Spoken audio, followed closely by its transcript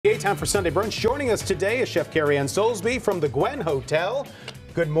Time for Sunday Brunch. Joining us today is Chef Carrie-Ann Soulsby from the Gwen Hotel.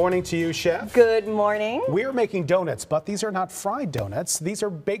 Good morning to you, Chef. Good morning. We are making donuts, but these are not fried donuts. These are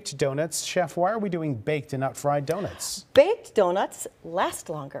baked donuts. Chef, why are we doing baked and not fried donuts? Baked donuts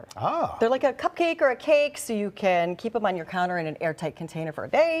last longer. Ah. They're like a cupcake or a cake, so you can keep them on your counter in an airtight container for a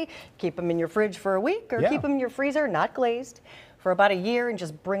day, keep them in your fridge for a week, or keep them in your freezer, not glazed, for about a year, and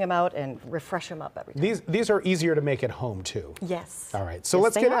just bring them out and refresh them up every time. These are easier to make at home, too. Yes. All right, so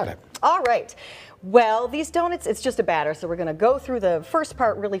let's get at it. All right. Well, these donuts, it's just a batter, so we're going to go through the first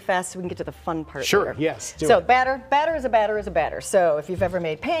part really fast so we can get to the fun part later. Yes, do So it. batter is a batter is a batter. So if you've ever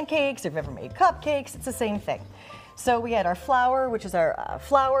made pancakes, if you've ever made cupcakes, it's the same thing. So we had our flour, which is our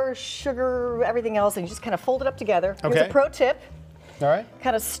flour, sugar, everything else, and you just kind of fold it up together. Here's a pro tip. All right.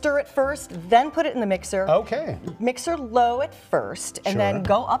 Kind of stir it first, then put it in the mixer. Okay. Mixer low at first, and then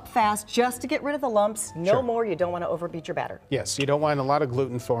go up fast just to get rid of the lumps. No more, you don't want to overbeat your batter. Yes, you don't want a lot of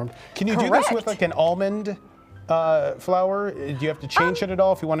gluten formed. Can you do this with like an almond flour? Do you have to change it at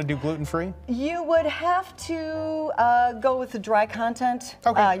all if you want to do gluten-free? You would have to go with the dry content.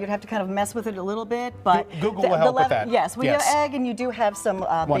 Okay. You'd have to kind of mess with it a little bit, but Google will help with that. Yes, we have egg, and you do have some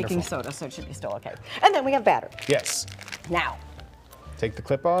baking soda, so it should be still okay. And then we have batter. Yes. Now, take the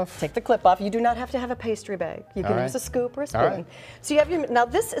clip off. take the clip off. You do not have to have a pastry bag. You can use a scoop or a spoon. So you have your, now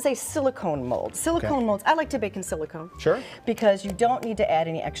this is a silicone mold. Silicone molds, I like to bake in silicone. Sure. Because you don't need to add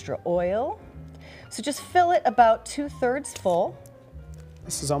any extra oil. So just fill it about 2/3 full.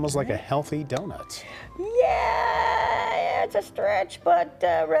 This is almost like a healthy donut. Yeah, it's a stretch, but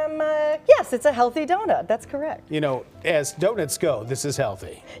yes, it's a healthy donut. That's correct. You know, as donuts go, this is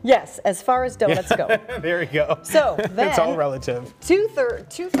healthy. Yes, as far as donuts go. There you go. So then, it's all relative.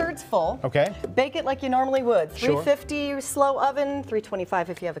 Two-thirds full. Okay. Bake it like you normally would. 350 slow oven, 325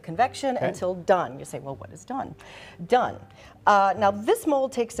 if you have a convection, until done. You say, well, what is done? Done. Now this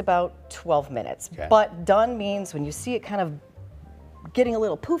mold takes about 12 minutes, but done means when you see it kind of getting a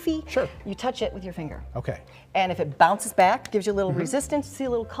little poofy, you touch it with your finger. Okay. And if it bounces back, gives you a little resistance, see a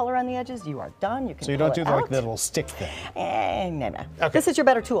little color on the edges, you are done. You can So you don't do like the little stick thing? No. Okay. This is your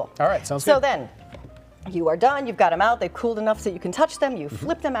better tool. All right, sounds good. So then, you are done, you've got them out, they've cooled enough so you can touch them, you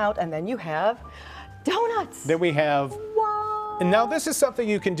flip them out, and then you have donuts. Then we have, and now this is something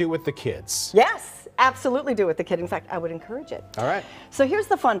you can do with the kids. Yes. Absolutely do with the kid. In fact, I would encourage it. All right. So here's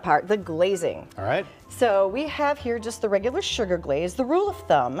the fun part, the glazing. All right. So we have here just the regular sugar glaze. The rule of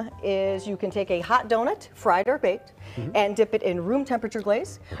thumb is you can take a hot donut, fried or baked, and dip it in room temperature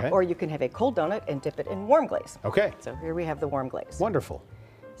glaze, or you can have a cold donut and dip it in warm glaze. Okay. So here we have the warm glaze. Wonderful.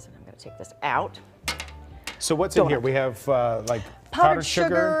 So I'm going to take this out. So what's in here? We have like powdered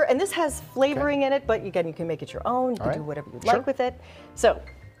sugar, and this has flavoring in it, but again, you can make it your own. You can do whatever you'd like with it. So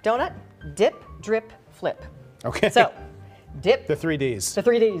donut, dip, drip, flip. Okay. So dip. The 3Ds. The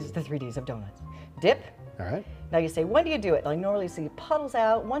 3Ds. The 3Ds of donuts. Dip. All right. Now you say, when do you do it? I normally see puddles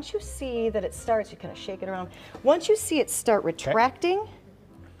out. Once you see that it starts, you kind of shake it around. Once you see it start retracting a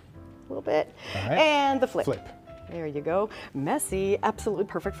little bit, and the flip. There you go. Messy, absolutely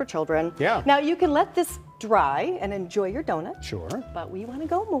perfect for children. Yeah. Now you can let this dry and enjoy your donut. Sure. But we want to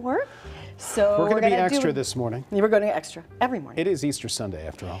go more. So we're going to be extra this morning. We're going to be extra every morning. It is Easter Sunday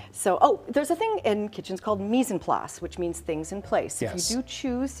after all. So, there's a thing in kitchens called mise en place, which means things in place. If you do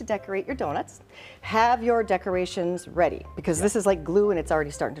choose to decorate your donuts, have your decorations ready, because this is like glue and it's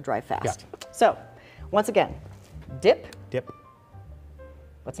already starting to dry fast. So, once again, dip. Dip.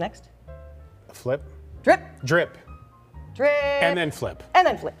 What's next? Flip. Drip. Drip. Drip. And then flip. And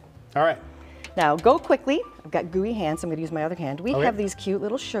then flip. All right. Now go quickly. I've got gooey hands, so I'm going to use my other hand. We have these cute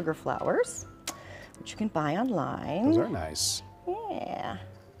little sugar flowers, which you can buy online. Those are nice. Yeah.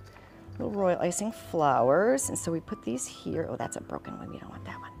 Little royal icing flowers. And so we put these here. Oh, that's a broken one. We don't want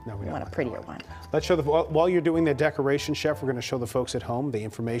that one. No, we want a prettier one. Let's show while you're doing the decoration, Chef, we're going to show the folks at home the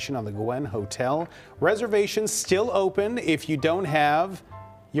information on the Gwen Hotel. Reservations still open. If you don't have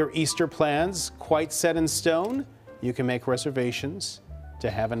your Easter plans quite set in stone, you can make reservations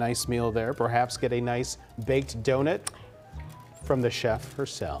to have a nice meal there, perhaps get a nice baked donut from the chef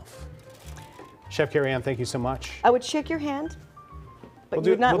herself. Chef Carrie-Ann, thank you so much. I would shake your hand, but you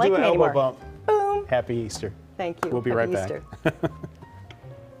would not like me anymore. Bump. Boom. Happy Easter. Thank you. We'll be right back. Easter.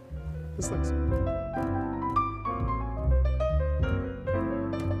 This looks